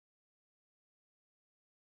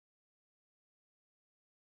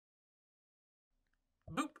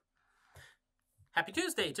Happy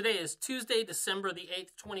Tuesday. Today is Tuesday, December the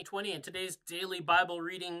 8th, 2020, and today's daily Bible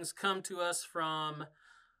readings come to us from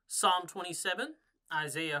Psalm 27,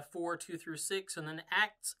 Isaiah 4, 2 through 6, and then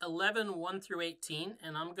Acts 11, 1 through 18.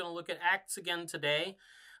 And I'm going to look at Acts again today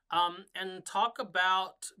and talk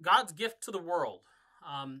about God's gift to the world.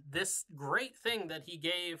 This great thing that he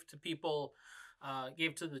gave to people,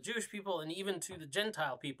 gave to the Jewish people and even to the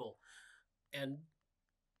Gentile people. And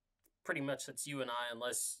pretty much that's you and I,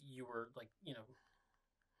 unless you were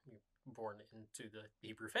you're born into the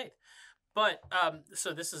Hebrew faith. But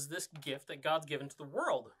so this is this gift that God's given to the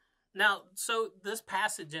world. Now, so this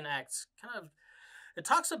passage in Acts it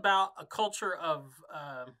talks about a culture of,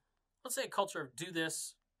 let's say a culture of do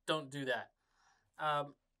this, don't do that.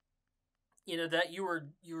 That you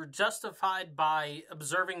were justified by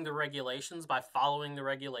observing the regulations, by following the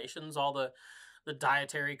regulations, all the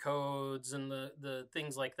dietary codes and the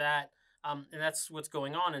things like that. And that's what's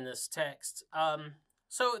going on in this text.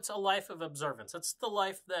 So it's a life of observance. It's the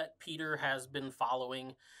life that Peter has been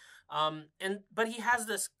following. But he has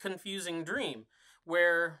this confusing dream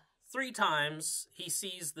where 3 times he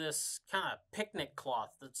sees this kind of picnic cloth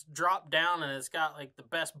that's dropped down and it's got like the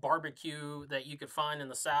best barbecue that you could find in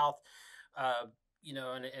the South.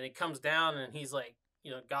 And it comes down and he's like,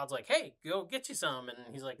 God's like, hey, go get you some. And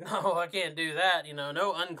he's like, no, I can't do that.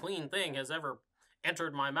 No unclean thing has ever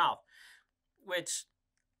entered my mouth, which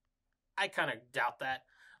I kind of doubt that.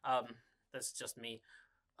 That's just me.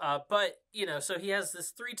 But so he has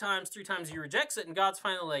this 3 times he rejects it, and God's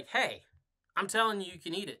finally like, hey, I'm telling you, you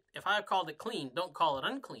can eat it. If I called it clean, don't call it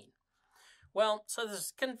unclean. Well, so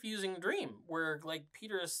this confusing dream where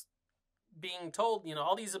Peter is being told,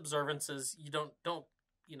 all these observances, you don't,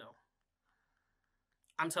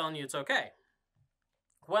 I'm telling you it's okay.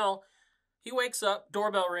 Well, he wakes up,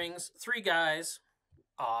 doorbell rings, 3 guys,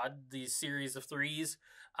 odd, these series of 3s,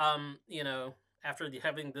 after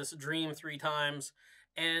having this dream 3 times,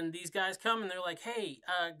 and these guys come and they're like, hey,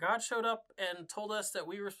 God showed up and told us that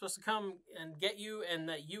we were supposed to come and get you and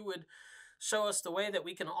that you would show us the way that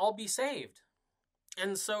we can all be saved.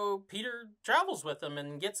 And so Peter travels with them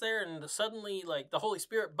and gets there, and suddenly the Holy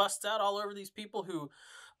Spirit busts out all over these people who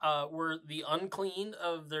were the unclean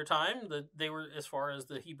of their time. They were, as far as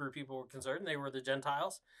the Hebrew people were concerned, they were the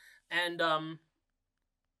Gentiles. And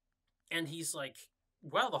he's like,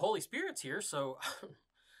 well, the Holy Spirit's here, so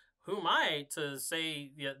who am I to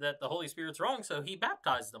say that the Holy Spirit's wrong? So he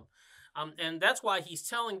baptized them. And that's why he's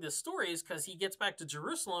telling this story, is because he gets back to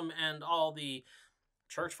Jerusalem and all the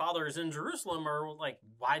church fathers in Jerusalem are like,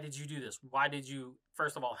 why did you do this? Why did you,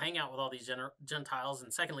 first of all, hang out with all these Gentiles,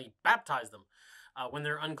 and secondly, baptize them when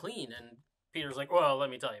they're unclean? And Peter's like, well, let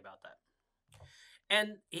me tell you about that.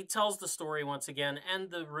 And he tells the story once again,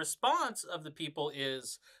 and the response of the people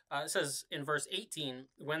is, it says in verse 18,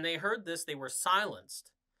 when they heard this, they were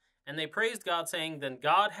silenced, and they praised God, saying, then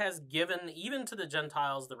God has given even to the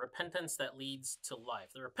Gentiles the repentance that leads to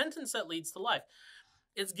life. The repentance that leads to life.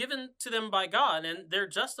 It's given to them by God, and they're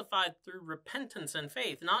justified through repentance and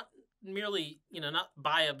faith, not merely, not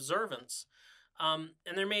by observance. And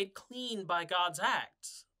they're made clean by God's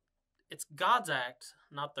act. It's God's act,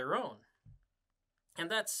 not their own. And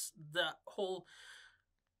that's the whole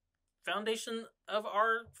foundation of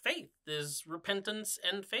our faith, is repentance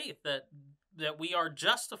and faith, that we are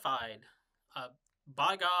justified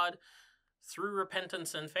by God through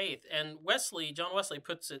repentance and faith. And John Wesley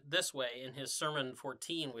puts it this way in his Sermon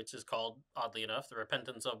 14, which is called, oddly enough, The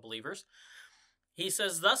Repentance of Believers. He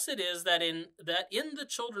says, thus it is that in the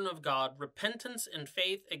children of God, repentance and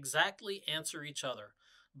faith exactly answer each other.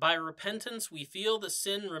 By repentance, we feel the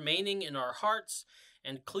sin remaining in our hearts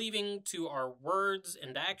and cleaving to our words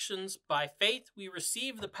and actions. By faith, we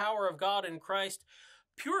receive the power of God in Christ,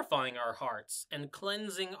 purifying our hearts and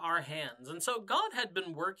cleansing our hands. And so God had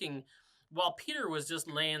been working while Peter was just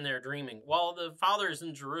laying there dreaming, while the fathers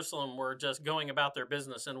in Jerusalem were just going about their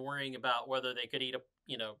business and worrying about whether they could eat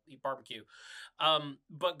barbecue.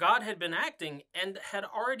 But God had been acting and had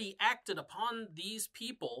already acted upon these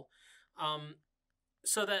people,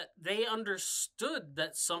 so that they understood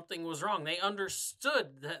that something was wrong. They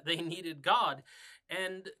understood that they needed God,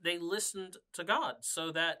 and they listened to God,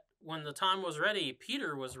 so that when the time was ready,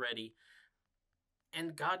 Peter was ready,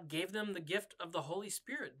 and God gave them the gift of the Holy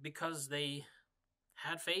Spirit because they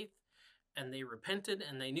had faith, and they repented,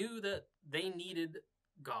 and they knew that they needed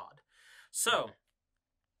God. So,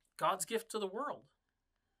 God's gift to the world.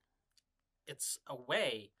 It's a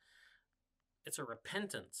way. It's a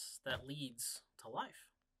repentance that leads to life.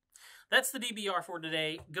 That's the DBR for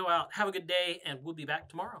today. Go out, have a good day, and we'll be back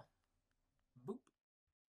tomorrow.